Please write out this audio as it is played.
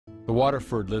The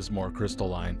Waterford Lismore crystal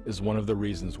line is one of the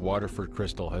reasons Waterford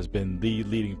Crystal has been the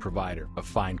leading provider of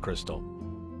fine crystal.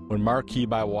 When Marquis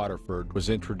by Waterford was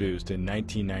introduced in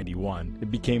 1991,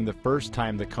 it became the first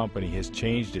time the company has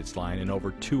changed its line in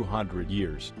over 200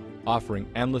 years. Offering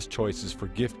endless choices for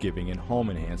gift giving and home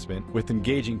enhancement with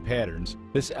engaging patterns,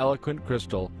 this eloquent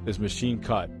crystal is machine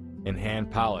cut and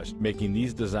hand polished, making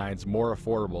these designs more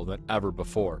affordable than ever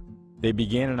before. They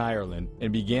began in Ireland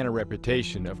and began a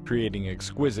reputation of creating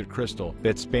exquisite crystal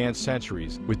that spans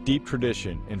centuries with deep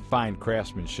tradition and fine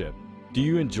craftsmanship. Do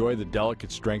you enjoy the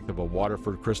delicate strength of a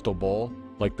Waterford crystal bowl,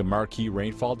 like the Marquis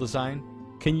rainfall design?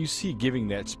 Can you see giving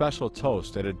that special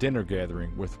toast at a dinner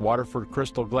gathering with Waterford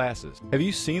crystal glasses? Have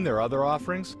you seen their other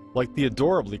offerings, like the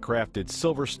adorably crafted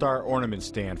Silver Star ornament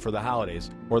stand for the holidays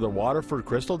or the Waterford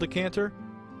crystal decanter?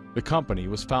 The company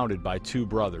was founded by two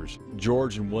brothers,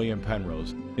 George and William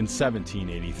Penrose, in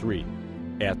 1783.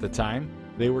 At the time,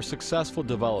 they were successful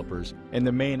developers and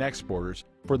the main exporters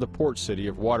for the port city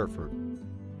of Waterford.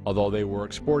 Although they were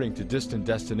exporting to distant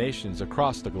destinations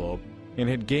across the globe and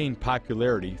had gained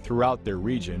popularity throughout their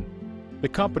region, the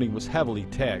company was heavily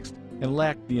taxed and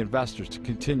lacked the investors to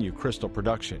continue crystal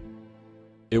production.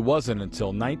 It wasn't until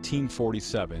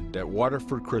 1947 that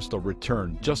Waterford Crystal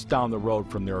returned just down the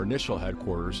road from their initial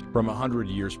headquarters from 100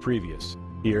 years previous.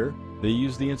 Here, they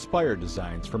used the inspired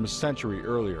designs from a century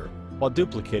earlier while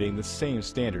duplicating the same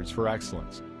standards for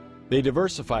excellence. They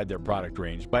diversified their product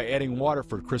range by adding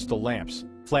Waterford crystal lamps,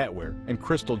 flatware, and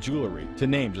crystal jewelry, to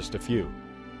name just a few.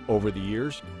 Over the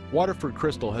years, Waterford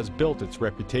Crystal has built its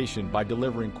reputation by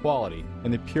delivering quality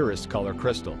and the purest color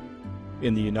crystal.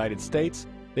 In the United States,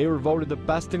 they were voted the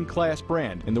best-in-class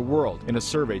brand in the world in a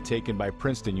survey taken by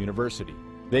Princeton University.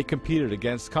 They competed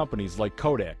against companies like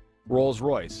Kodak,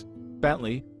 Rolls-Royce,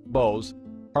 Bentley, Bose,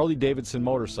 Harley-Davidson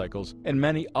motorcycles, and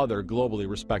many other globally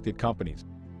respected companies.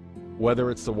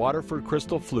 Whether it's the Waterford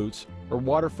crystal flutes or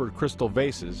Waterford crystal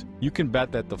vases, you can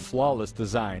bet that the flawless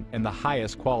design and the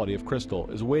highest quality of crystal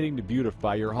is waiting to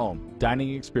beautify your home,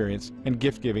 dining experience, and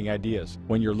gift-giving ideas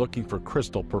when you're looking for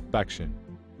crystal perfection.